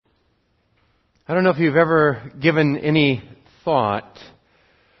I don't know if you've ever given any thought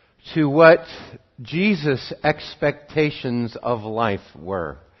to what Jesus' expectations of life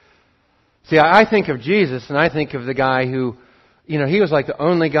were. See, I think of Jesus and I think of the guy who, he was like the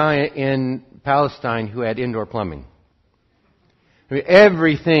only guy in Palestine who had indoor plumbing. I mean,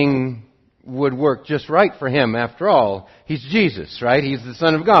 everything would work just right for him. After all, he's Jesus, right? He's the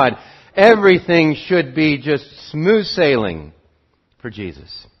Son of God. Everything should be just smooth sailing for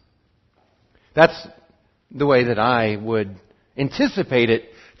Jesus. That's the way that I would anticipate it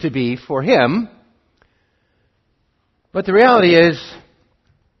to be for him. But the reality is,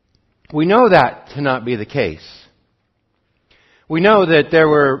 we know that to not be the case. We know that there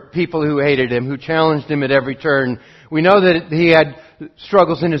were people who hated him, who challenged him at every turn. We know that he had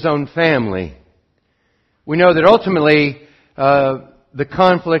struggles in his own family. We know that ultimately the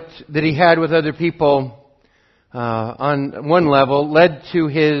conflict that he had with other people on one level led to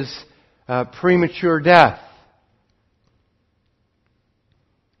his premature death.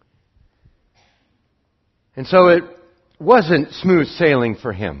 And so it wasn't smooth sailing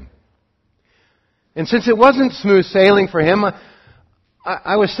for him. And since it wasn't smooth sailing for him,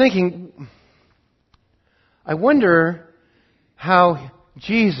 I was thinking, I wonder how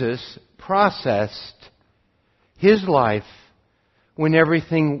Jesus processed his life when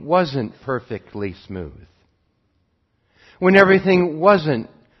everything wasn't perfectly smooth. When everything wasn't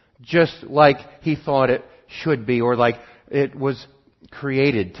just like he thought it should be or like it was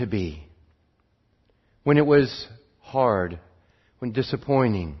created to be. When it was hard, when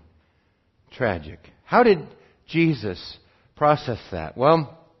disappointing, tragic. How did Jesus process that?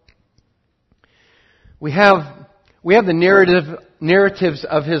 Well, we have the narratives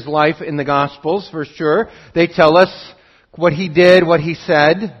of his life in the Gospels, for sure. They tell us what he did, what he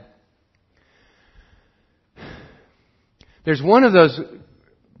said. There's one of those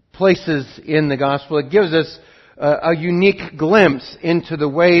places in the Gospel that gives us a unique glimpse into the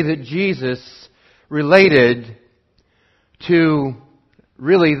way that Jesus related to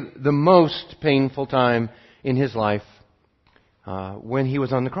really the most painful time in his life when he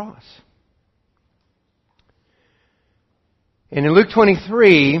was on the cross. And in Luke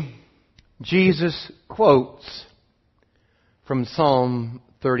 23, Jesus quotes from Psalm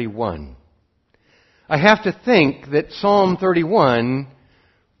 31. I have to think that Psalm 31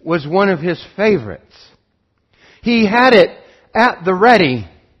 was one of his favorites. He had it at the ready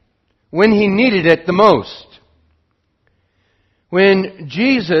when he needed it the most. When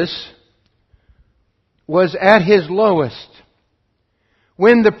Jesus was at his lowest,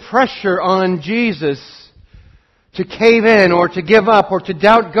 when the pressure on Jesus to cave in or to give up or to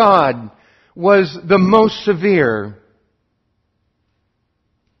doubt God was the most severe,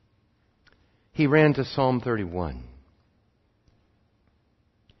 he ran to Psalm 31.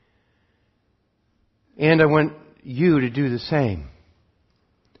 And I want you to do the same.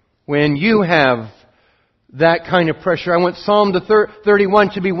 When you have that kind of pressure, I want Psalm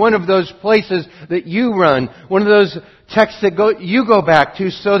 31 to be one of those places that you run, one of those texts that you go back to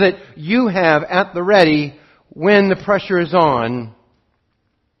so that you have at the ready, when the pressure is on,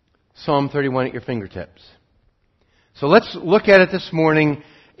 Psalm 31 at your fingertips. So let's look at it this morning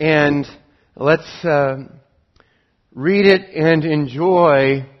and let's read it and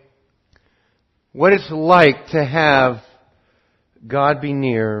enjoy what it's like to have God be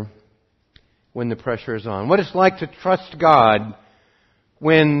near when the pressure is on. What it's like to trust God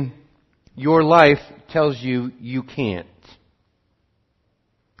when your life tells you you can't.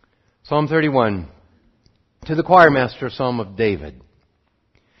 Psalm 31. To the choir master, Psalm of David.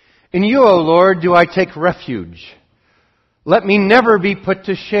 In you, O Lord, do I take refuge. Let me never be put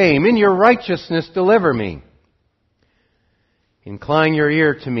to shame. In your righteousness, deliver me. Incline your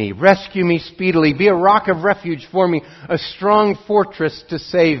ear to me. Rescue me speedily. Be a rock of refuge for me, a strong fortress to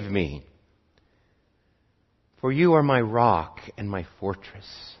save me. For you are my rock and my fortress.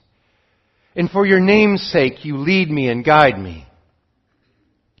 And for your name's sake, you lead me and guide me.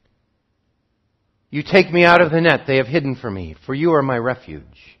 You take me out of the net they have hidden for me, for you are my refuge.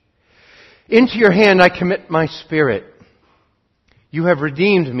 Into your hand I commit my spirit. You have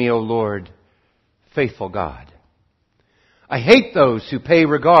redeemed me, O Lord, faithful God. I hate those who pay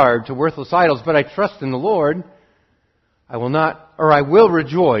regard to worthless idols, but I trust in the Lord. I will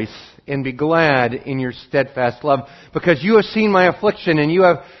rejoice and be glad in your steadfast love, because you have seen my affliction and you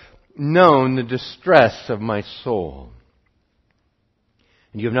have known the distress of my soul.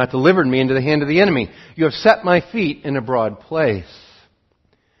 And you have not delivered me into the hand of the enemy. You have set my feet in a broad place.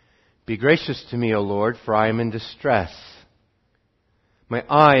 Be gracious to me, O Lord, for I am in distress. My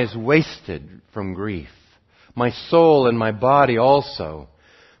eye is wasted from grief. My soul and my body also.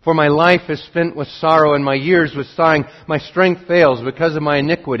 For my life is spent with sorrow and my years with sighing. My strength fails because of my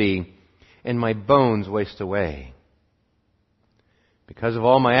iniquity, and my bones waste away. Because of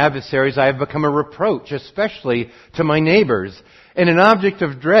all my adversaries, I have become a reproach, especially to my neighbors, and an object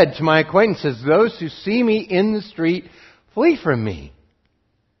of dread to my acquaintances. Those who see me in the street flee from me.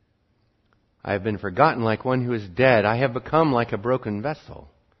 I have been forgotten like one who is dead. I have become like a broken vessel.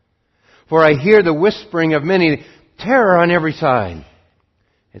 For I hear the whispering of many, terror on every side,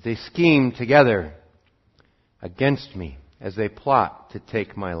 as they scheme together against me, as they plot to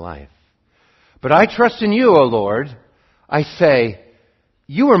take my life. But I trust in you, O Lord. I say,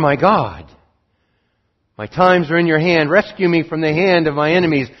 you are my God. My times are in your hand. Rescue me from the hand of my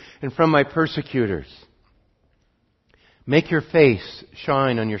enemies and from my persecutors. Make your face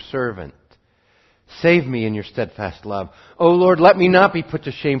shine on your servant. Save me in your steadfast love. O Lord, let me not be put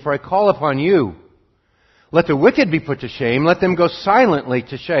to shame, for I call upon you. Let the wicked be put to shame. Let them go silently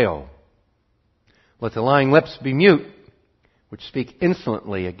to Sheol. Let the lying lips be mute, which speak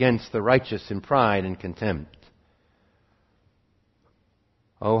insolently against the righteous in pride and contempt.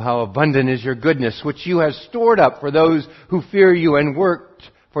 Oh, how abundant is your goodness, which you have stored up for those who fear you and worked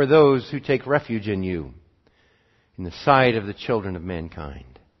for those who take refuge in you, in the sight of the children of mankind.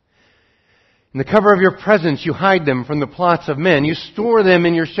 In the cover of your presence you hide them from the plots of men. You store them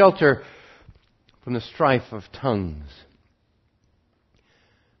in your shelter from the strife of tongues.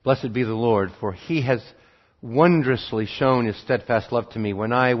 Blessed be the Lord, for He has wondrously shown His steadfast love to me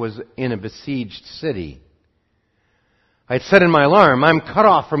when I was in a besieged city. I had said in my alarm, I'm cut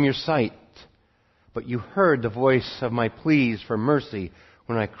off from your sight. But you heard the voice of my pleas for mercy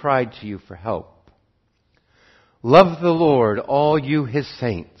when I cried to you for help. Love the Lord, all you His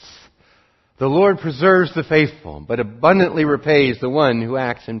saints. The Lord preserves the faithful, but abundantly repays the one who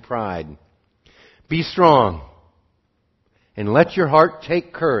acts in pride. Be strong, and let your heart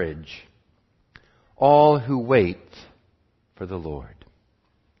take courage, all who wait for the Lord.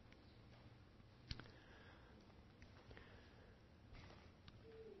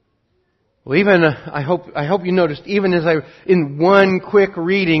 Well, even, I hope you noticed, even in one quick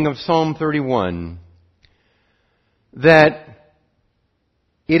reading of Psalm 31, that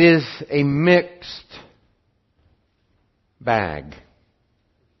it is a mixed bag.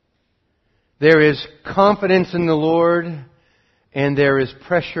 There is confidence in the Lord, and there is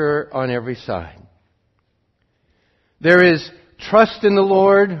pressure on every side. There is trust in the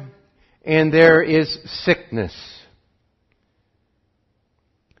Lord, and there is sickness.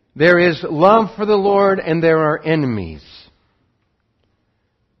 There is love for the Lord, and there are enemies.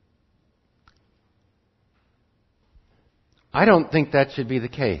 I don't think that should be the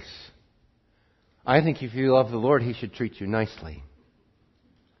case. I think if you love the Lord, He should treat you nicely.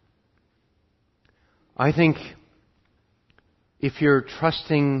 I think if you're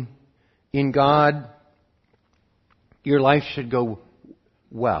trusting in God, your life should go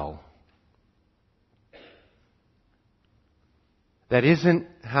well. That isn't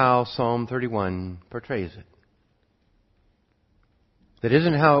how Psalm 31 portrays it. That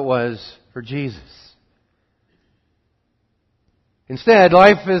isn't how it was for Jesus. Instead,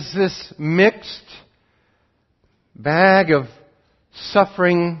 life is this mixed bag of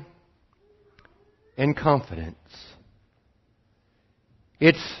suffering and confidence.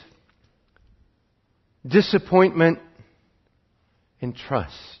 It's disappointment and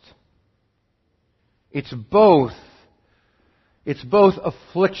trust. It's both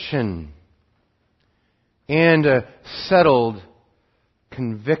affliction and a settled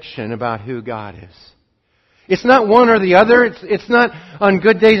conviction about who God is. It's not one or the other. It's not on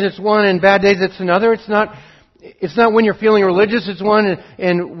good days it's one and bad days it's another. It's not when you're feeling religious it's one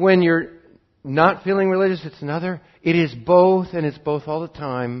and when you're not feeling religious it's another. It is both, and it's both all the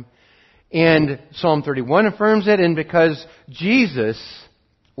time. And Psalm 31 affirms it, and because Jesus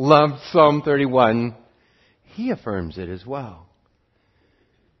loved Psalm 31, He affirms it as well.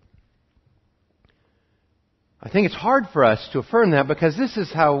 I think it's hard for us to affirm that because this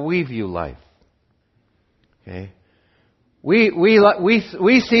is how we view life. Okay, we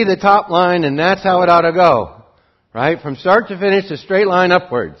see the top line, and that's how it ought to go, right? From start to finish, a straight line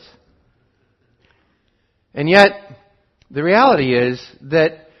upwards. And yet, the reality is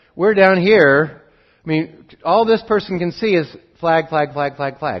that we're down here. I mean, all this person can see is flag, flag, flag,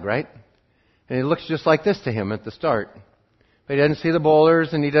 flag, flag, right? And it looks just like this to him at the start. But he doesn't see the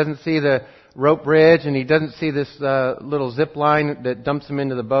boulders, and he doesn't see the rope bridge, and he doesn't see this little zip line that dumps him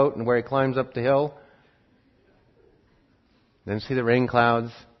into the boat and where he climbs up the hill. Doesn't see the rain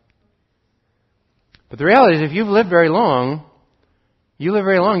clouds. But the reality is, if you've lived very long,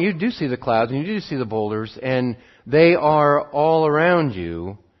 you do see the clouds and you do see the boulders, and they are all around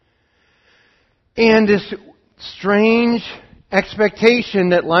you, And this strange expectation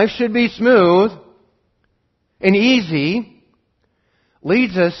that life should be smooth and easy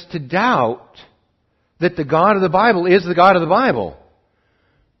leads us to doubt that the God of the Bible is the God of the Bible.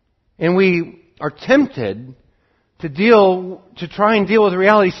 And we are tempted to try and deal with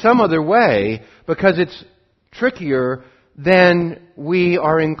reality some other way because it's trickier than we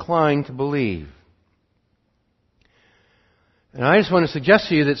are inclined to believe. And I just want to suggest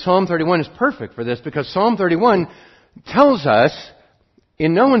to you that Psalm 31 is perfect for this, because Psalm 31 tells us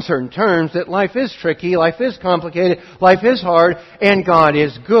in no uncertain terms that life is tricky, life is complicated, life is hard, and God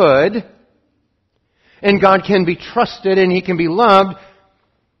is good. And God can be trusted and He can be loved.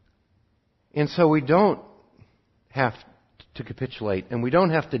 And so we don't have to capitulate and we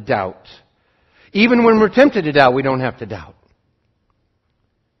don't have to doubt. Even when we're tempted to doubt, we don't have to doubt.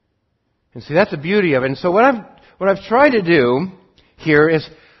 And see, that's the beauty of it. And so what I've tried to do here is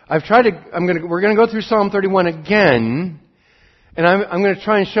we're going to go through Psalm 31 again, and I'm going to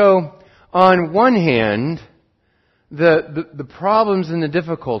try and show on one hand the problems and the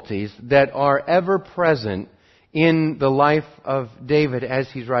difficulties that are ever present in the life of David as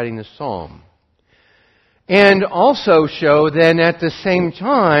he's writing this psalm. And also show then at the same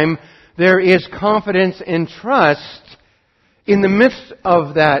time there is confidence and trust in the midst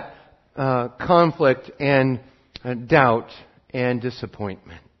of that conflict and doubt and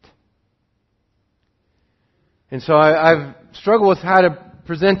disappointment. And so I've struggled with how to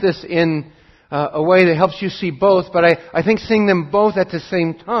present this in a way that helps you see both, but I think seeing them both at the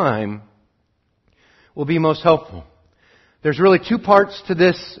same time will be most helpful. There's really two parts to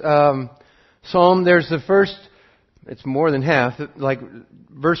this psalm. There's the first, it's more than half, like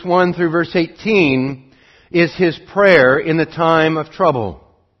verse 1 through verse 18 is his prayer in the time of trouble.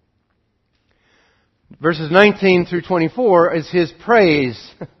 Verses 19 through 24 is his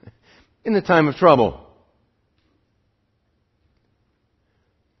praise in the time of trouble.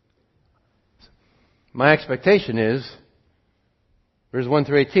 My expectation is, verse 1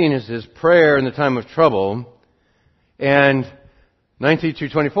 through 18 is his prayer in the time of trouble, and 19 through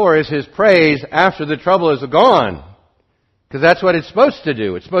 24 is his praise after the trouble is gone. Because that's what it's supposed to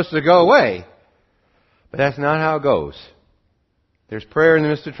do. It's supposed to go away. But that's not how it goes. There's prayer in the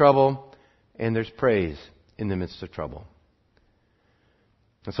midst of trouble, and there's praise in the midst of trouble.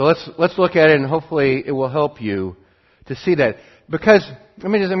 And so let's look at it, and hopefully it will help you to see that. Because,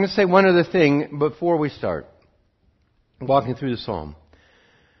 I'm going to say one other thing before we start walking through the psalm.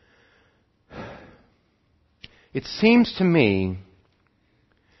 It seems to me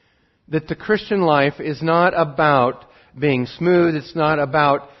that the Christian life is not about being smooth. It's not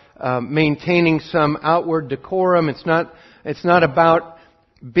about maintaining some outward decorum. It's not about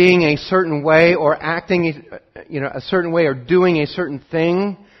being a certain way or acting, a certain way or doing a certain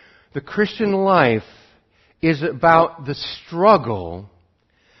thing. The Christian life is about the struggle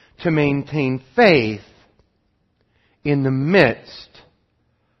to maintain faith in the midst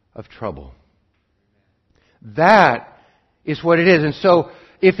of trouble. That is what it is. And so,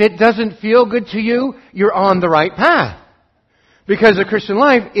 if it doesn't feel good to you, you're on the right path. Because the Christian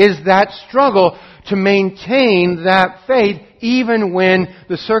life is that struggle to maintain that faith even when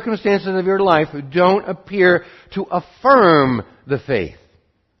the circumstances of your life don't appear to affirm the faith.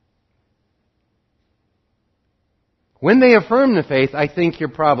 When they affirm the faith, I think you're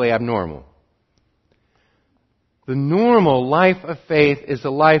probably abnormal. The normal life of faith is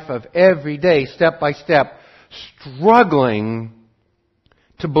the life of every day, step by step, struggling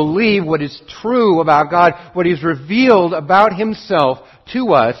to believe what is true about God, what He's revealed about Himself to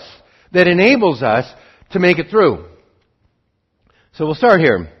us that enables us to make it through. So we'll start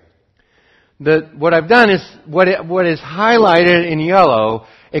here. What I've done is, what is highlighted in yellow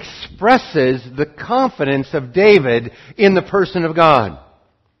expresses the confidence of David in the person of God.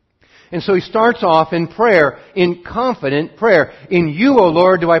 And so he starts off in prayer, in confident prayer. In you, O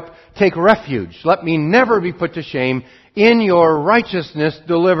Lord, do I take refuge. Let me never be put to shame. In your righteousness,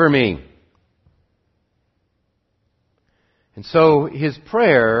 deliver me. And so his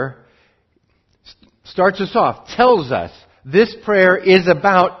prayer starts us off, tells us this prayer is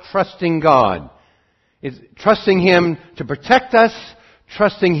about trusting God. It's trusting Him to protect us,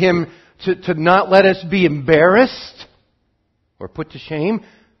 trusting Him to not let us be embarrassed or put to shame,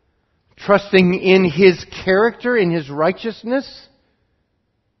 trusting in His character, in His righteousness.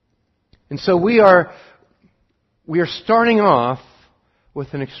 And so we are starting off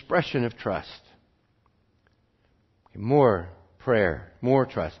with an expression of trust. More prayer, more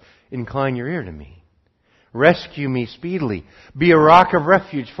trust. Incline your ear to me. Rescue me speedily. Be a rock of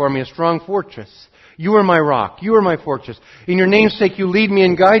refuge for me, a strong fortress. You are my rock. You are my fortress. In your name's sake, you lead me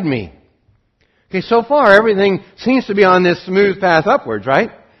and guide me. Okay, so far everything seems to be on this smooth path upwards, right?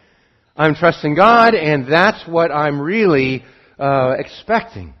 I'm trusting God, and that's what I'm really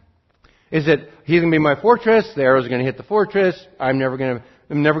expecting. Is that He's going to be my fortress, the arrow's going to hit the fortress, I'm never going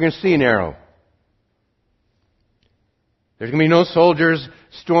to see an arrow. There's going to be no soldiers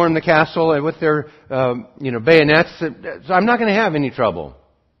storm the castle with their bayonets, so I'm not going to have any trouble.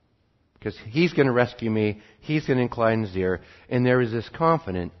 Because He's going to rescue me, He's going to incline His ear, and there is this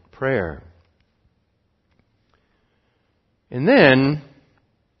confident prayer. And then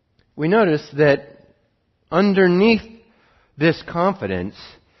we notice that underneath this confidence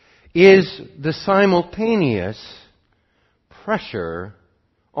is the simultaneous pressure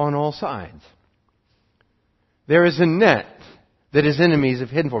on all sides. There is a net that His enemies have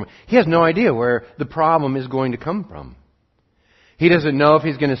hidden for him. He has no idea where the problem is going to come from. He doesn't know if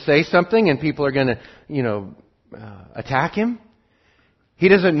he's going to say something and people are going to, attack him. He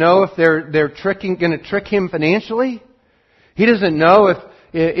doesn't know if they're going to trick him financially. He doesn't know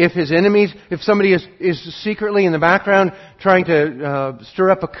if his enemies, if somebody is secretly in the background trying to stir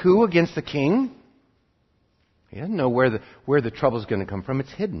up a coup against the king. He doesn't know where the trouble is going to come from.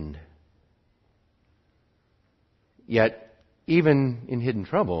 It's hidden. Yet, even in hidden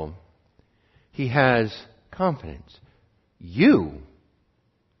trouble, he has confidence.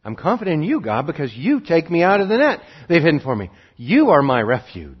 I'm confident in you, God, because you take me out of the net they've hidden for me. You are my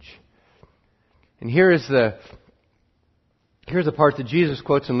refuge. And here's the part that Jesus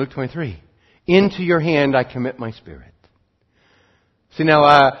quotes in Luke 23. Into your hand I commit my spirit. See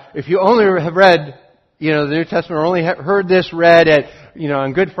now, if you only have read, the New Testament, or only heard this read at,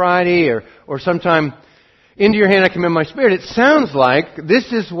 on Good Friday or sometime, into your hand I commit my spirit, it sounds like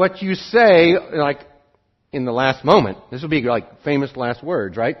this is what you say, like, in the last moment. This will be like famous last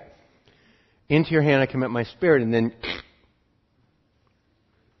words, right? Into your hand I commit my spirit, and then...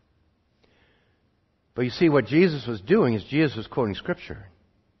 But you see, what Jesus was doing is Jesus was quoting Scripture.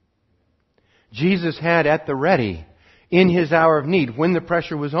 Jesus had at the ready, in His hour of need, when the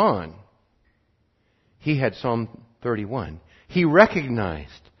pressure was on, He had Psalm 31. He recognized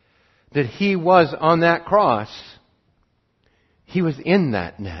that He was on that cross. He was in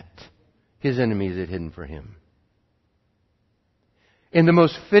that net. His enemies had hidden for Him. And the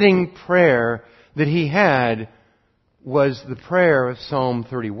most fitting prayer that He had was the prayer of Psalm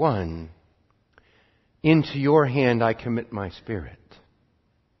 31. Into your hand I commit my spirit.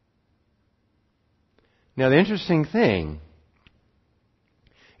 Now the interesting thing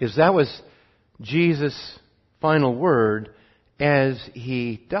is that was Jesus' final word as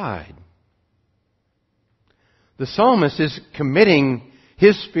He died. The psalmist is committing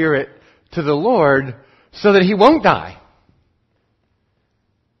his spirit to the Lord so that he won't die.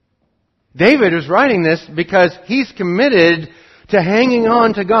 David is writing this because he's committed to hanging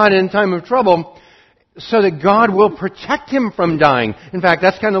on to God in time of trouble so that God will protect him from dying. In fact,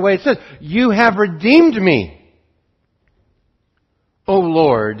 that's kind of the way it says, you have redeemed me, O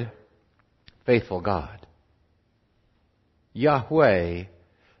Lord, faithful God. Yahweh,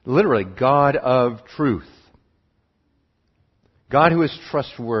 literally God of truth. God who is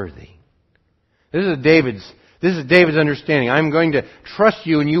trustworthy. This is David's understanding. I'm going to trust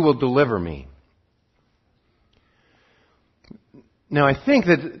you and you will deliver me. Now I think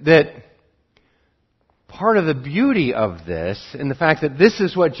that part of the beauty of this, and the fact that this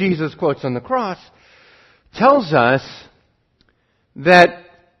is what Jesus quotes on the cross, tells us that,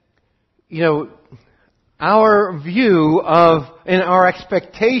 our view of, and our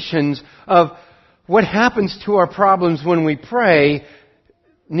expectations of what happens to our problems when we pray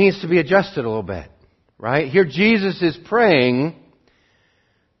needs to be adjusted a little bit. Right? Here Jesus is praying,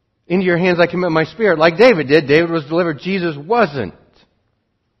 into your hands I commit my spirit, like David did. David was delivered. Jesus wasn't.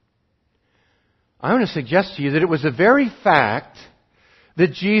 I want to suggest to you that it was the very fact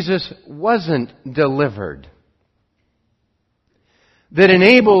that Jesus wasn't delivered that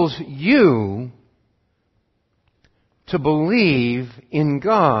enables you to believe in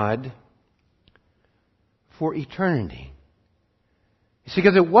God for eternity. See,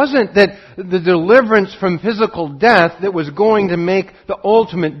 because it wasn't that the deliverance from physical death that was going to make the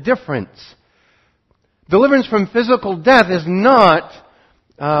ultimate difference. Deliverance from physical death is not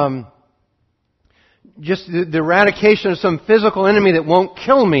just the eradication of some physical enemy that won't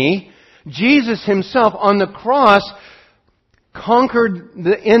kill me. Jesus Himself on the cross conquered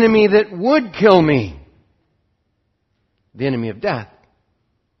the enemy that would kill me. The enemy of death.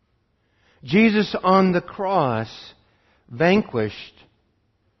 Jesus on the cross vanquished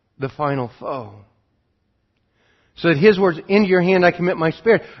the final foe. So that His words, into your hand I commit my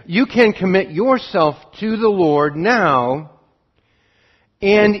spirit. You can commit yourself to the Lord now,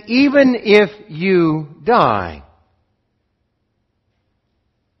 And even if you die,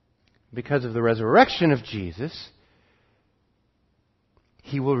 because of the resurrection of Jesus,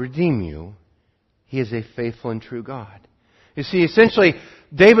 He will redeem you. He is a faithful and true God. You see, essentially,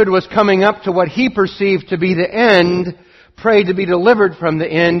 David was coming up to what he perceived to be the end, prayed to be delivered from the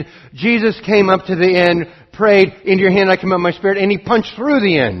end. Jesus came up to the end, prayed, into your hand I commit my spirit, and He punched through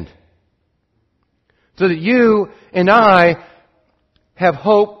the end. So that you and I have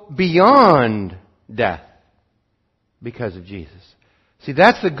hope beyond death because of Jesus. See,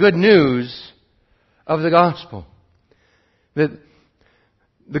 that's the good news of the gospel. The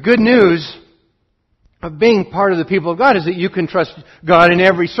good news of being part of the people of God is that you can trust God in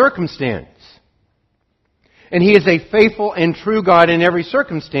every circumstance. And He is a faithful and true God in every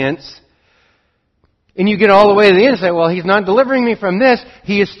circumstance. And you get all the way to the end and say, well, He's not delivering me from this.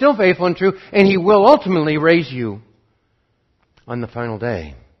 He is still faithful and true, and He will ultimately raise you on the final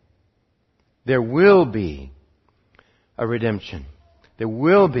day. There will be a redemption. There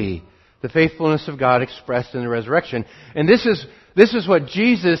will be the faithfulness of God expressed in the resurrection. And this is what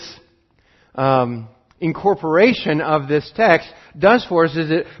Jesus, incorporation of this text does for us,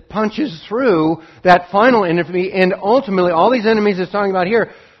 is it punches through that final enemy, and ultimately all these enemies it's talking about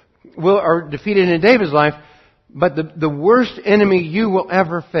here are defeated in David's life, but the worst enemy you will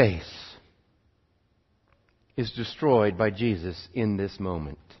ever face is destroyed by Jesus in this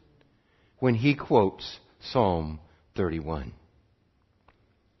moment when He quotes Psalm 31.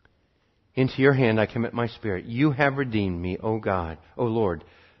 Into your hand I commit my spirit. You have redeemed me, O God, O Lord,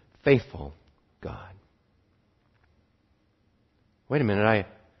 faithful God. Wait a minute,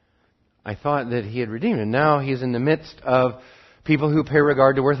 I thought that He had redeemed him. Now He's in the midst of people who pay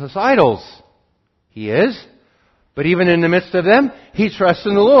regard to worthless idols. He is. But even in the midst of them, he trusts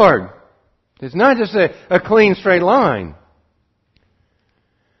in the Lord. It's not just a clean, straight line.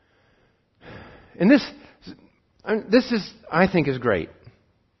 And this is, I think, is great.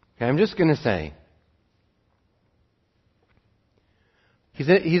 Okay, I'm just going to say. He's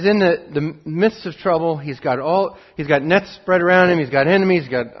in the midst of trouble. He's got nets spread around him. He's got enemies.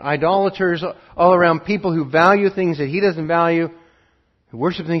 He's got idolaters all around, people who value things that he doesn't value, who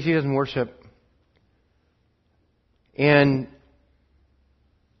worship things he doesn't worship. And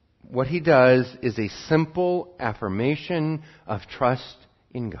what he does is a simple affirmation of trust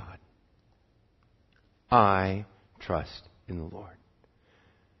in God. I trust in the Lord.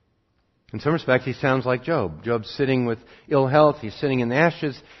 In some respects, he sounds like Job. Job's sitting with ill health. He's sitting in the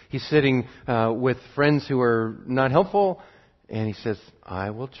ashes. He's sitting with friends who are not helpful. And he says,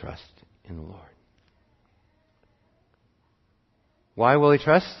 I will trust in the Lord. Why will he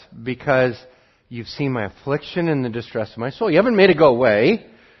trust? Because you've seen my affliction and the distress of my soul. You haven't made it go away.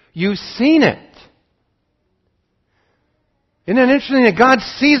 You've seen it. Isn't it interesting that God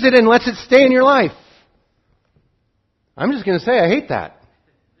sees it and lets it stay in your life? I'm just going to say I hate that.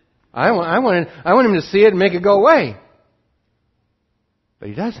 I want him to see it and make it go away. But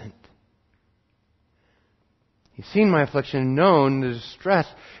he doesn't. He's seen my affliction and known the distress.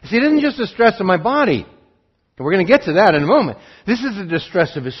 See, it isn't just the stress of my body. And we're going to get to that in a moment. This is the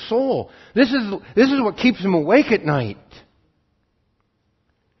distress of his soul. This is what keeps him awake at night.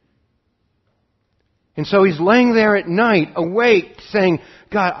 And so he's laying there at night, awake, saying,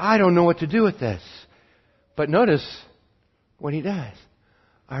 God, I don't know what to do with this. But notice what he does.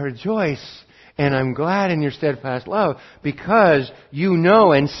 I rejoice and I'm glad in your steadfast love because you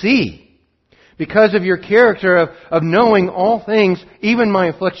know and see. Because of your character of knowing all things, even my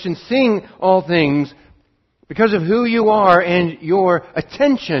affliction, seeing all things, because of who you are and your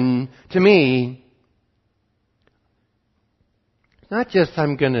attention to me. It's not just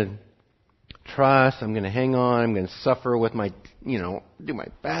I'm going to trust, I'm going to hang on, I'm going to suffer with my, do my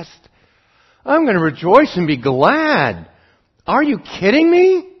best. I'm going to rejoice and be glad. Are you kidding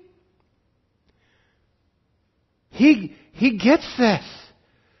me? He gets this.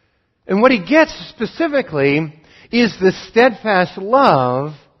 And what he gets specifically is the steadfast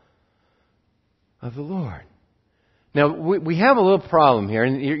love of the Lord. Now, we have a little problem here,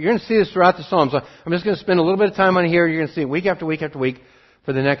 and you're going to see this throughout the Psalms. I'm just going to spend a little bit of time on it here. You're going to see it week after week after week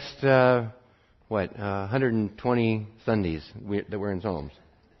for the next, 120 Sundays that we're in Psalms.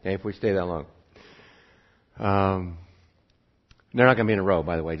 Okay, if we stay that long. They're not going to be in a row,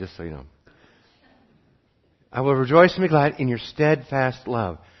 by the way, just so you know. I will rejoice and be glad in your steadfast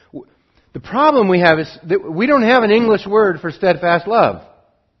love. The problem we have is that we don't have an English word for steadfast love.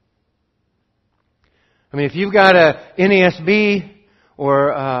 I mean, if you've got a NASB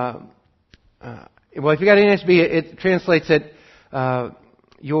or, if you've got an NASB, it translates it,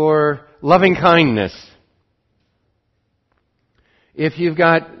 your loving kindness. If you've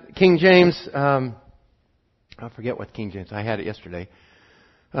got King James, I forget what King James, I had it yesterday.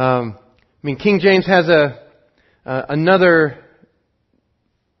 King James has another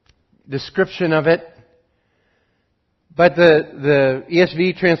description of it, but the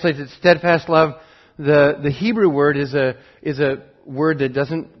ESV translates it steadfast love. The Hebrew word is a word that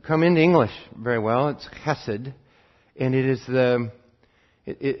doesn't come into English very well. It's chesed, and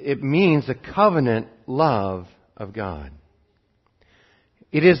it means the covenant love of God.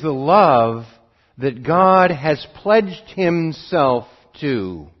 It is the love that God has pledged Himself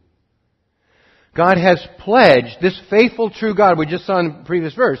to. God has pledged, this faithful true God, we just saw in the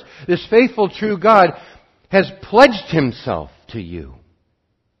previous verse, this faithful true God has pledged Himself to you.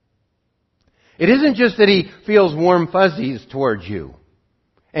 It isn't just that He feels warm fuzzies towards you,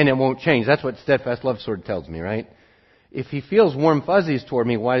 and it won't change. That's what steadfast love sort of tells me, right? If He feels warm fuzzies toward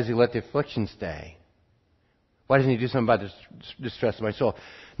me, why does He let the affliction stay? Why doesn't He do something about the distress of my soul?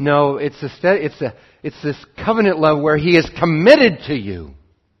 No, it's this covenant love where He is committed to you.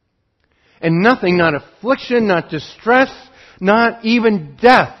 And nothing, not affliction, not distress, not even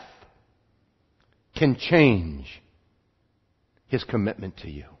death, can change His commitment to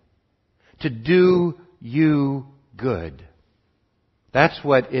you. To do you good. That's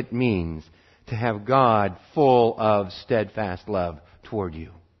what it means to have God full of steadfast love toward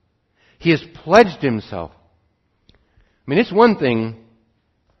you. He has pledged Himself. It's one thing.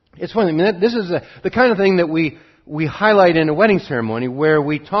 This is the kind of thing that we highlight in a wedding ceremony where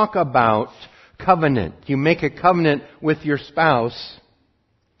we talk about covenant. You make a covenant with your spouse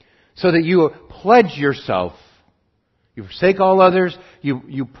so that you pledge yourself. You forsake all others.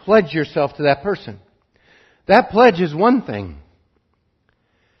 You pledge yourself to that person. That pledge is one thing.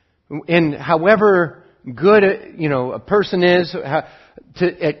 And however good a person is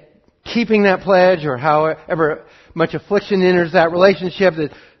at keeping that pledge, or however much affliction enters that relationship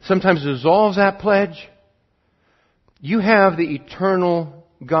that sometimes dissolves that pledge, you have the eternal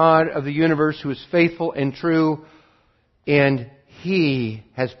God of the universe who is faithful and true, and He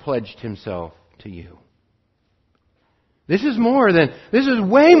has pledged Himself to you. This is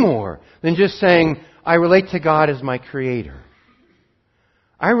way more than just saying, I relate to God as my Creator.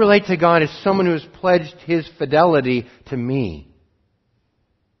 I relate to God as someone who has pledged His fidelity to me.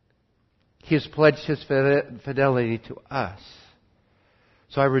 He has pledged His fidelity to us.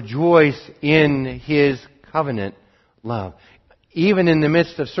 So I rejoice in His covenant love. Even in the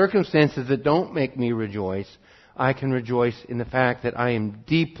midst of circumstances that don't make me rejoice, I can rejoice in the fact that I am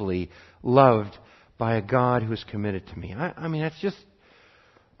deeply loved by a God who is committed to me. That's just,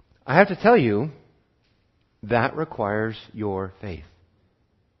 I have to tell you, that requires your faith.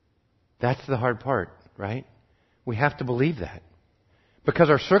 That's the hard part, right? We have to believe that.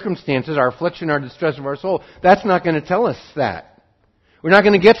 Because our circumstances, our affliction, our distress of our soul, that's not going to tell us that. We're not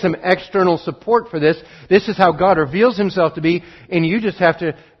going to get some external support for this. This is how God reveals Himself to be, and you just have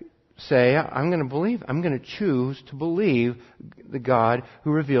to say, I'm going to choose to believe the God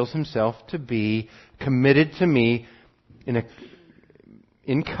who reveals Himself to be committed to me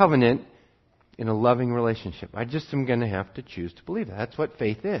in covenant, in a loving relationship. I just am going to have to choose to believe that. That's what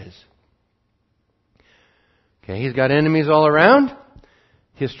faith is. Okay, He's got enemies all around.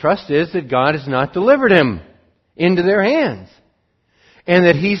 His trust is that God has not delivered him into their hands, and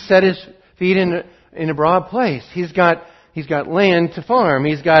that He set his feet in a broad place. He's got land to farm.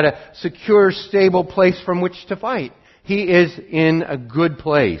 He's got a secure, stable place from which to fight. He is in a good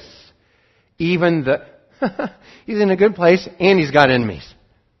place. He's in a good place, and he's got enemies.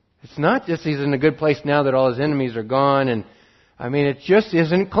 It's not just he's in a good place now that all his enemies are gone, and it just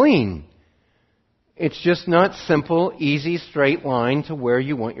isn't clean. It's just not simple, easy, straight line to where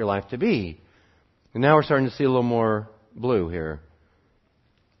you want your life to be. And now we're starting to see a little more blue here.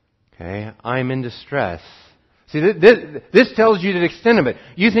 Okay, I'm in distress. See, this tells you the extent of it.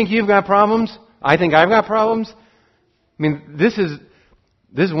 You think you've got problems? I think I've got problems? This is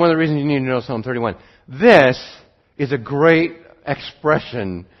one of the reasons you need to know Psalm 31. This is a great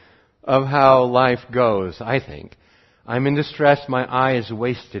expression of how life goes, I think. I'm in distress. My eye is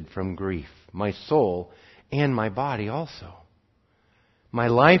wasted from grief. My soul and my body also. My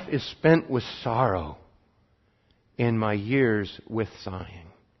life is spent with sorrow, and my years with sighing.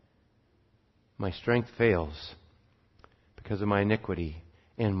 My strength fails because of my iniquity,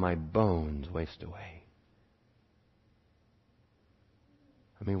 and my bones waste away.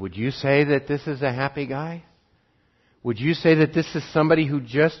 Would you say that this is a happy guy? Would you say that this is somebody who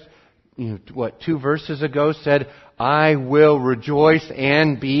just, 2 verses ago said, I will rejoice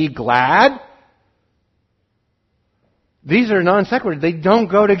and be glad? These are non sequitur. They don't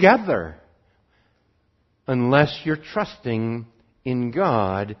go together unless you're trusting in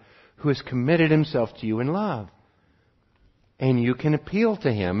God who has committed Himself to you in love. And you can appeal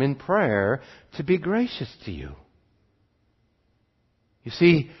to Him in prayer to be gracious to you. You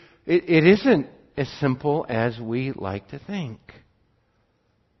see, it isn't as simple as we like to think.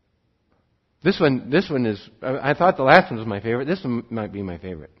 This one is, I thought the last one was my favorite. This one might be my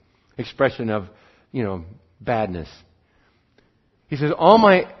favorite expression of, badness. He says,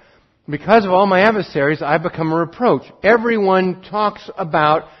 because of all my adversaries, I've become a reproach. Everyone talks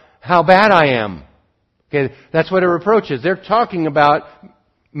about how bad I am. Okay, that's what a reproach is. They're talking about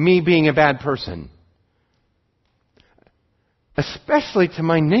me being a bad person. Especially to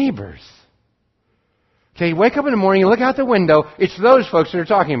my neighbors. Okay, you wake up in the morning, you look out the window, it's those folks that are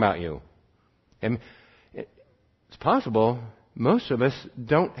talking about you. And it's possible most of us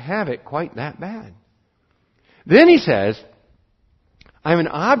don't have it quite that bad. Then he says, I'm an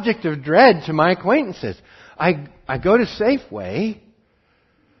object of dread to my acquaintances. I go to Safeway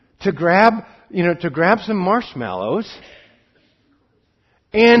to grab some marshmallows,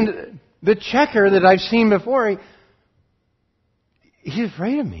 and the checker that I've seen before, he's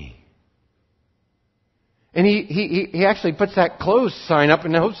afraid of me. And he actually puts that closed sign up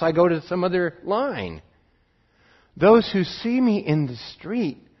and hopes I go to some other line. Those who see me in the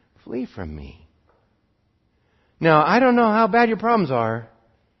street flee from me. Now, I don't know how bad your problems are.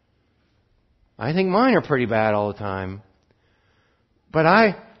 I think mine are pretty bad all the time.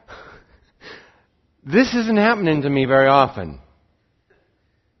 But this isn't happening to me very often.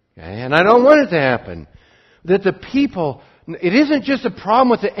 Okay? And I don't want it to happen. That the people, it isn't just a problem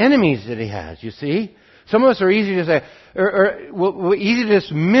with the enemies that he has, you see. Some of us are easy to say, or easy to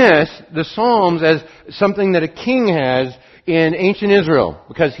dismiss the Psalms as something that a king has in ancient Israel,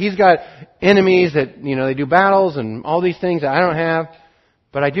 because he's got enemies that, they do battles and all these things that I don't have.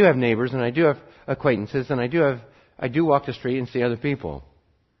 But I do have neighbors, and I do have acquaintances, and I do walk the street and see other people.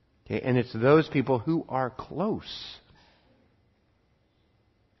 Okay? And it's those people who are close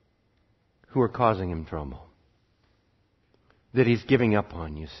who are causing him trouble, that he's giving up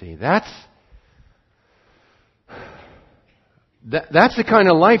on, you see. That's the kind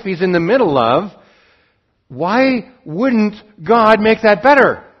of life he's in the middle of. Why wouldn't God make that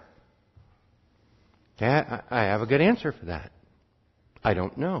better? Okay, I have a good answer for that. I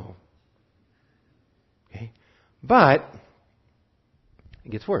don't know. Okay, but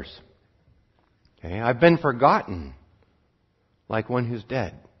it gets worse. Okay, I've been forgotten like one who's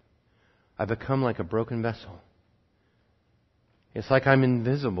dead. I've become like a broken vessel. It's like I'm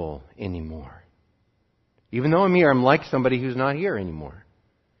invisible anymore. Even though I'm here, I'm like somebody who's not here anymore.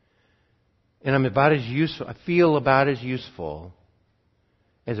 And I'm about as useful, I feel about as useful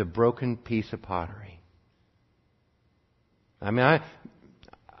as a broken piece of pottery. I mean,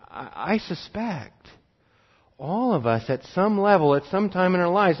 I suspect all of us at some level, at some time in our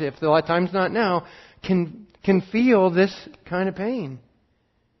lives, if the time's not now, can feel this kind of pain.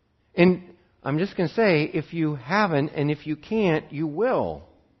 And I'm just going to say, if you haven't and if you can't, you will.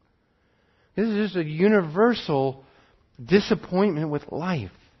 This is just a universal disappointment with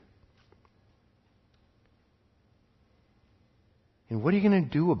life. And what are you going to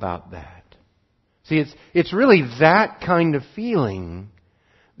do about that? See, it's really that kind of feeling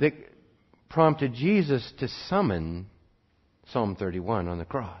that prompted Jesus to summon Psalm 31 on the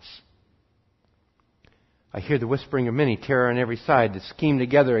cross. I hear the whispering of many, terror on every side, that scheme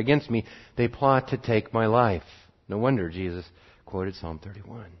together against me. They plot to take my life. No wonder Jesus quoted Psalm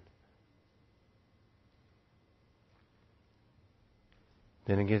 31.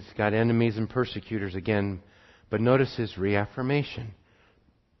 Then again, it's got enemies and persecutors again. But notice his reaffirmation.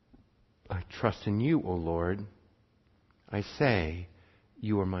 I trust in you, O Lord. I say,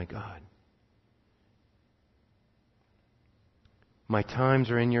 you are my God. My times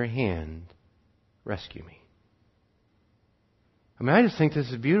are in your hand. Rescue me. I mean, I just think this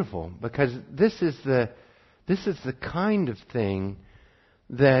is beautiful, because this is the kind of thing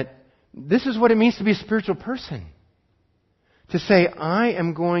this is what it means to be a spiritual person. To say, I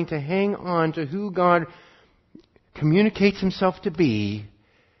am going to hang on to who God communicates Himself to be,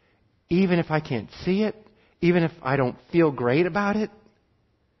 even if I can't see it, even if I don't feel great about it,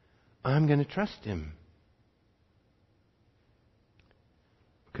 I'm going to trust Him.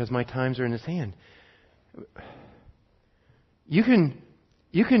 Because my times are in His hand. You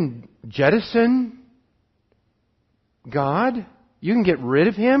can jettison God. You can get rid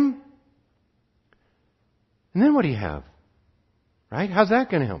of Him. And then what do you have? Right? How's that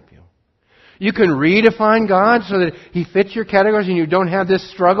going to help you? You can redefine God so that He fits your categories and you don't have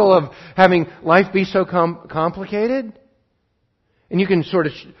this struggle of having life be so complicated. And you can sort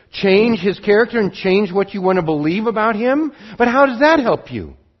of change His character and change what you want to believe about Him. But how does that help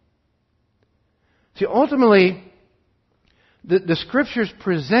you? See, ultimately, the Scriptures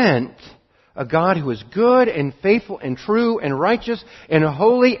present a God who is good and faithful and true and righteous and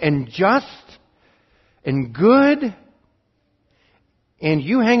holy and just and good. And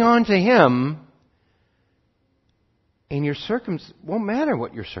you hang on to Him, and won't matter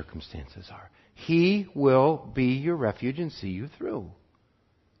what your circumstances are. He will be your refuge and see you through.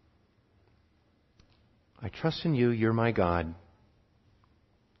 I trust in you. You're my God.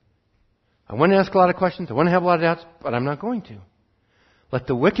 I want to ask a lot of questions. I want to have a lot of doubts, but I'm not going to. Let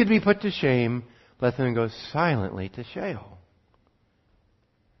the wicked be put to shame. Let them go silently to Sheol.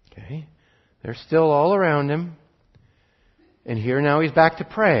 Okay? They're still all around him. And here now he's back to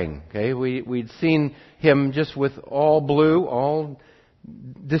praying. Okay? We'd seen him just with all blue, all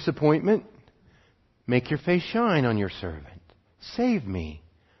disappointment. Make your face shine on your servant. Save me.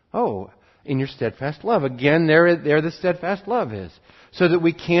 Oh, in your steadfast love. Again, there the steadfast love is. So that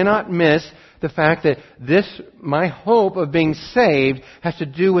we cannot miss the fact that my hope of being saved has to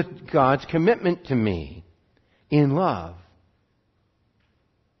do with God's commitment to me in love.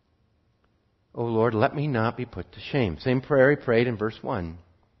 Oh Lord, let me not be put to shame. Same prayer he prayed in verse 1.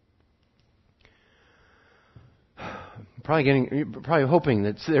 Probably hoping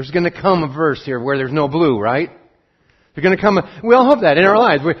that there's going to come a verse here where there's no blue, right? There's going to come. We all hope that in our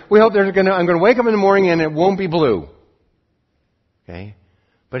lives. We hope I'm going to wake up in the morning and it won't be blue. Okay?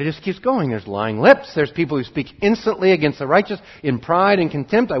 But it just keeps going. There's lying lips. There's people who speak instantly against the righteous in pride and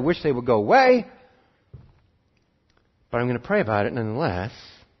contempt. I wish they would go away. But I'm going to pray about it nonetheless.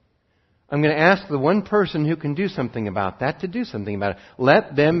 I'm going to ask the one person who can do something about that to do something about it.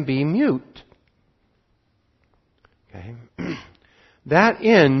 Let them be mute. Okay? That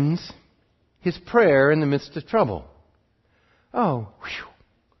ends his prayer in the midst of trouble. Oh, whew.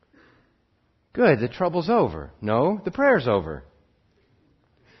 Good, the trouble's over. No, the prayer's over.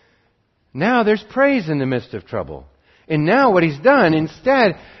 Now there's praise in the midst of trouble. And now what he's done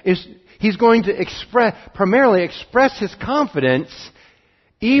instead is he's going to primarily express his confidence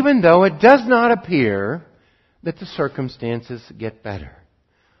even though it does not appear that the circumstances get better.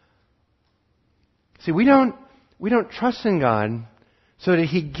 See, we don't trust in God so that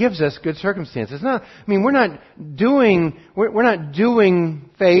He gives us good circumstances. We're not doing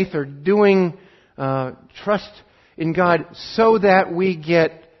faith or doing trust in God so that we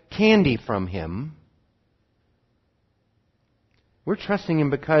get candy from Him. We're trusting Him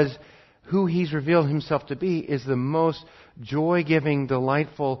because who He's revealed Himself to be is the most joy-giving,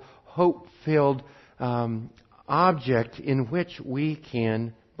 delightful, hope-filled object in which we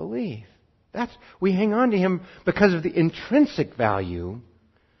can believe. We hang on to Him because of the intrinsic value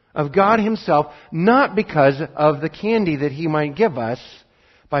of God Himself, not because of the candy that He might give us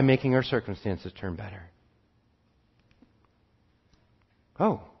by making our circumstances turn better.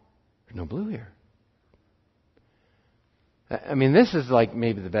 Oh, there's no blue here. This is like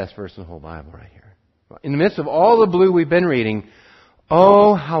maybe the best verse in the whole Bible right here. In the midst of all the blue we've been reading,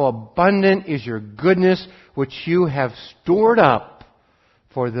 oh, how abundant is your goodness which you have stored up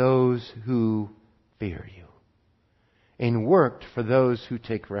for those who fear you and worked for those who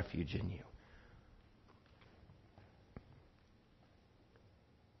take refuge in you.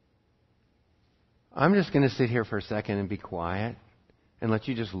 I'm just going to sit here for a second and be quiet and let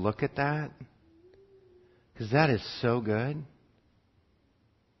you just look at that. Because that is so good.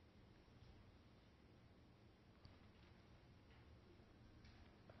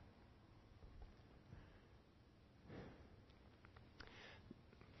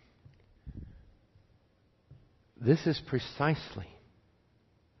 This is precisely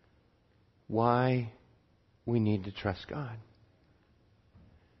why we need to trust God.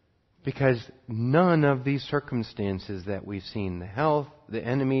 Because none of these circumstances that we've seen, the health, the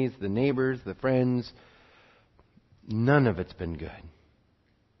enemies, the neighbors, the friends, none of it's been good.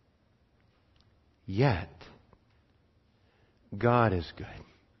 Yet, God is good.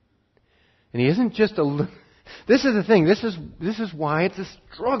 And He isn't just this is the thing. This is why it's a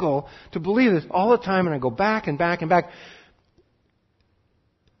struggle to believe this all the time, and I go back and back and back.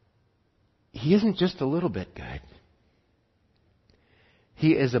 He isn't just a little bit good.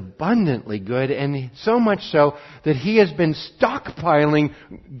 He is abundantly good, and so much so that He has been stockpiling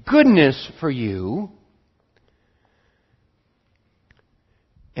goodness for you.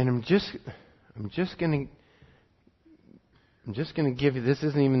 And I'm just going to give you, this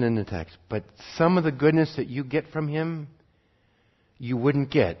isn't even in the text, but some of the goodness that you get from Him, you wouldn't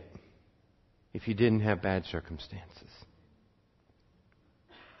get if you didn't have bad circumstances.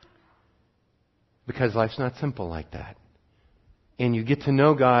 Because life's not simple like that. And you get to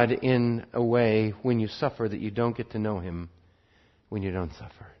know God in a way when you suffer that you don't get to know Him when you don't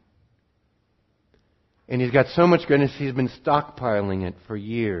suffer. And He's got so much goodness, He's been stockpiling it for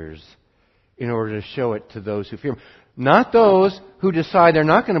years in order to show it to those who fear Him. Not those who decide they're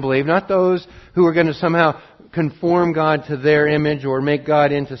not going to believe, not those who are going to somehow conform God to their image or make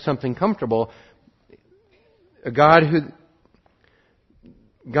God into something comfortable. God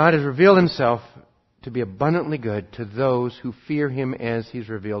has revealed Himself to be abundantly good to those who fear Him as He's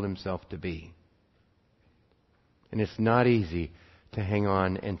revealed Himself to be. And it's not easy to hang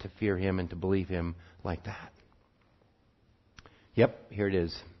on and to fear Him and to believe Him like that. Yep, here it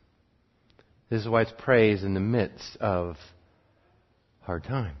is. This is why it's praise in the midst of hard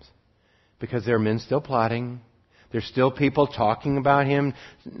times. Because there are men still plotting. There's still people talking about Him,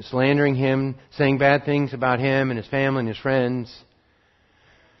 slandering Him, saying bad things about Him and His family and His friends.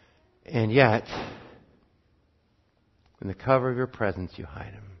 And yet, in the cover of your presence, you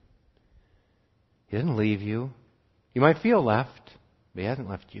hide Him. He doesn't leave you. You might feel left, but He hasn't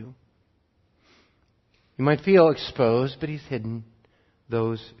left you. You might feel exposed, but He's hidden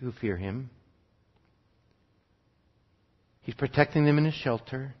those who fear Him. He's protecting them in His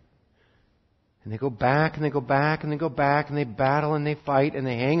shelter. And they go back and they go back and they go back and they battle and they fight and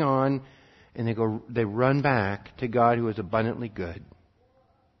they hang on and they run back to God who is abundantly good.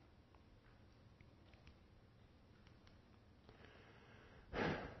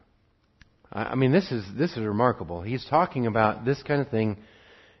 I mean, this is remarkable. He's talking about this kind of thing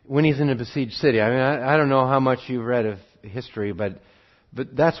when he's in a besieged city. I mean, I don't know how much you've read of history, but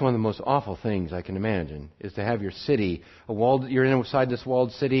that's one of the most awful things I can imagine, is to have your city, you're inside this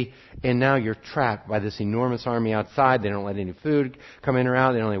walled city, and now you're trapped by this enormous army outside. They don't let any food come in or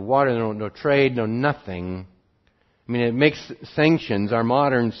out. They don't let water. They don't no trade, no nothing. I mean, it makes sanctions, our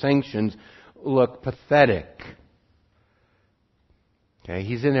modern sanctions, look pathetic. Okay,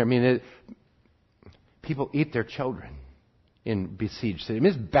 he's in there. I mean, people eat their children in besieged cities. I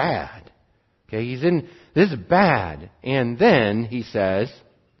mean, it's bad. Okay, this is bad. And then he says,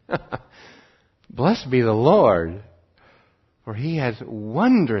 blessed be the Lord, for He has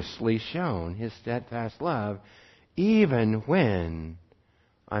wondrously shown His steadfast love, even when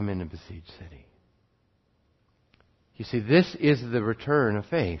I'm in a besieged city. You see, this is the return of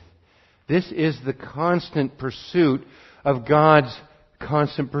faith. This is the constant pursuit of God's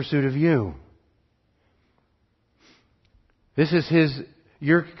constant pursuit of you. This is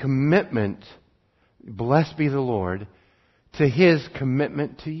your commitment, blessed be the Lord, to His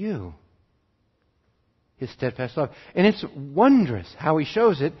commitment to you. His steadfast love. And it's wondrous how He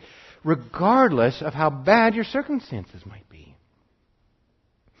shows it, regardless of how bad your circumstances might be.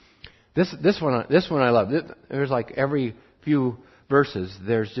 This one I love. There's like every few verses,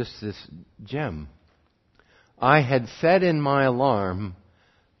 there's just this gem. I had said in my alarm,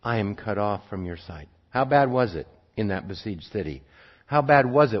 I am cut off from your sight. How bad was it in that besieged city? How bad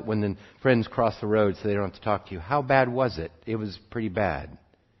was it when the friends crossed the road so they don't have to talk to you? How bad was it? It was pretty bad.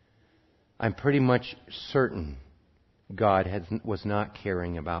 I'm pretty much certain God was not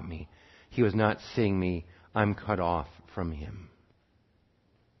caring about me. He was not seeing me. I'm cut off from Him.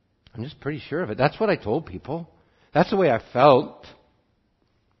 I'm just pretty sure of it. That's what I told people. That's the way I felt.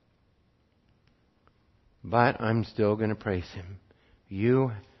 But I'm still going to praise Him.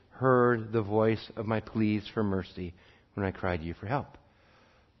 You heard the voice of my pleas for mercy when I cried to you for help.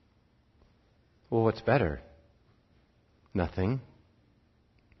 Well, what's better? Nothing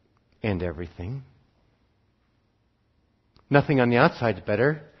and everything. Nothing on the outside is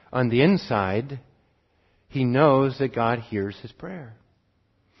better. On the inside, he knows that God hears his prayer.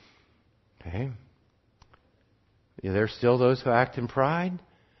 Okay? There's still those who act in pride.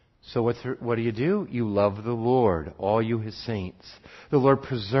 So what do? You love the Lord, all you His saints. The Lord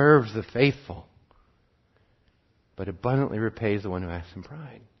preserves the faithful, but abundantly repays the one who acts in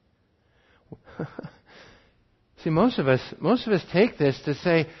pride. See, most of us take this to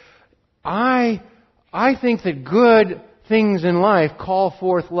say, I think that good things in life call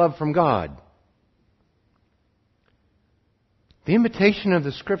forth love from God. The invitation of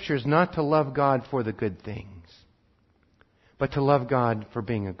the Scripture is not to love God for the good things, but to love God for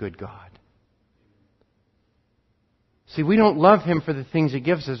being a good God. See, we don't love Him for the things He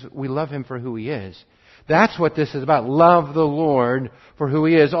gives us. We love Him for who He is. That's what this is about. Love the Lord for who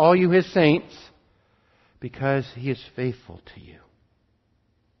He is, all you His saints, because He is faithful to you.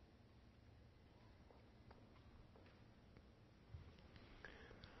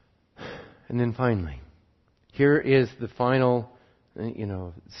 And then finally, here is the final,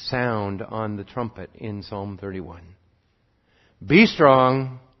 sound on the trumpet in Psalm 31. Be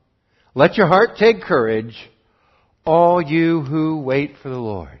strong. Let your heart take courage. all you who wait for the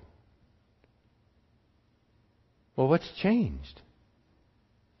Lord. Well, what's changed?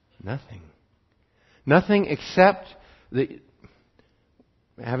 Nothing. Nothing except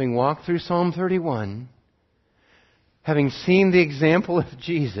having walked through Psalm 31, having seen the example of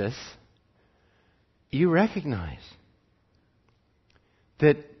Jesus, you recognize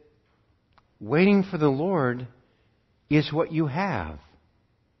that waiting for the Lord is what you have.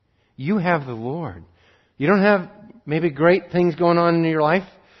 You have the Lord. You don't have maybe great things going on in your life.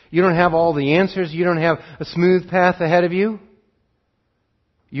 You don't have all the answers. You don't have a smooth path ahead of you.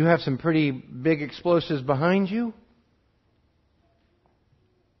 You have some pretty big explosives behind you.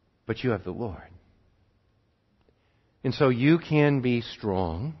 But you have the Lord. And so you can be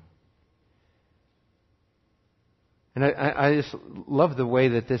strong. And I just love the way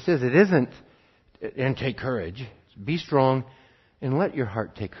that this is. It isn't, and take courage. Be strong and let your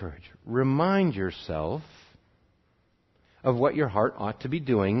heart take courage. Remind yourself of what your heart ought to be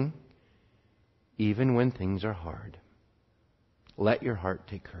doing even when things are hard. Let your heart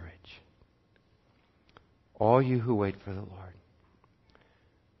take courage. All you who wait for the Lord.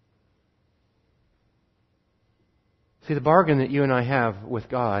 See, the bargain that you and I have with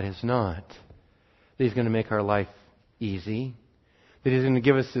God is not that He's going to make our life easy, that He's going to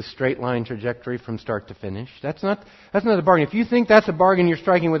give us this straight line trajectory from start to finish. That's not a bargain. If you think that's a bargain you're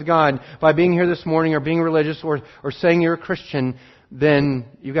striking with God by being here this morning or being religious or saying you're a Christian, then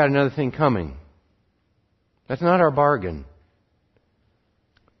you've got another thing coming. That's not our bargain.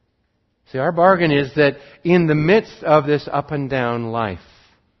 See, our bargain is that in the midst of this up and down life,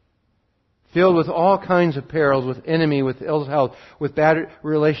 filled with all kinds of perils, with enemy, with ill health, with bad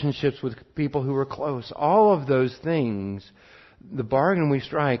relationships with people who are close, all of those things, the bargain we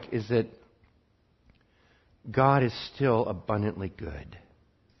strike is that God is still abundantly good.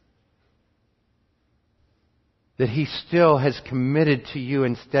 That He still has committed to you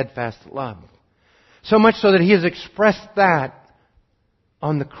in steadfast love. So much so that He has expressed that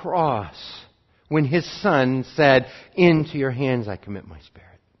on the cross when His Son said, "Into your hands I commit my spirit."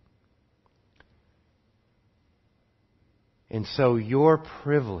 And so your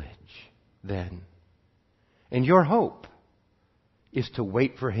privilege then, and your hope, is to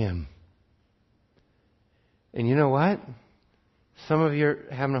wait for Him. And you know what? Some of you are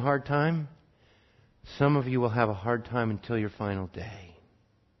having a hard time. Some of you will have a hard time until your final day.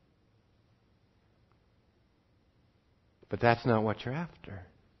 But that's not what you're after.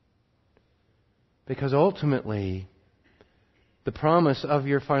 Because ultimately, the promise of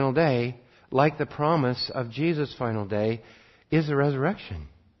your final day, like the promise of Jesus' final day, is the resurrection.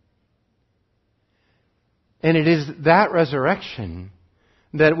 And it is that resurrection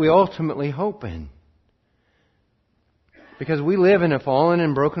that we ultimately hope in. Because we live in a fallen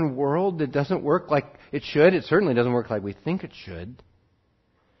and broken world that doesn't work like it should. It certainly doesn't work like we think it should.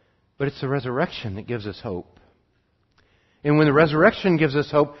 But it's the resurrection that gives us hope. And when the resurrection gives us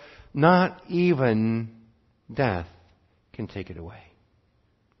hope, not even death can take it away.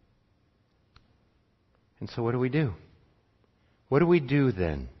 And so what do we do? What do we do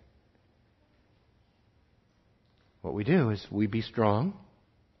then? What we do is we be strong,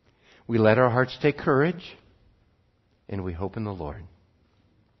 we let our hearts take courage, and we hope in the Lord.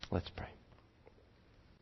 Let's pray.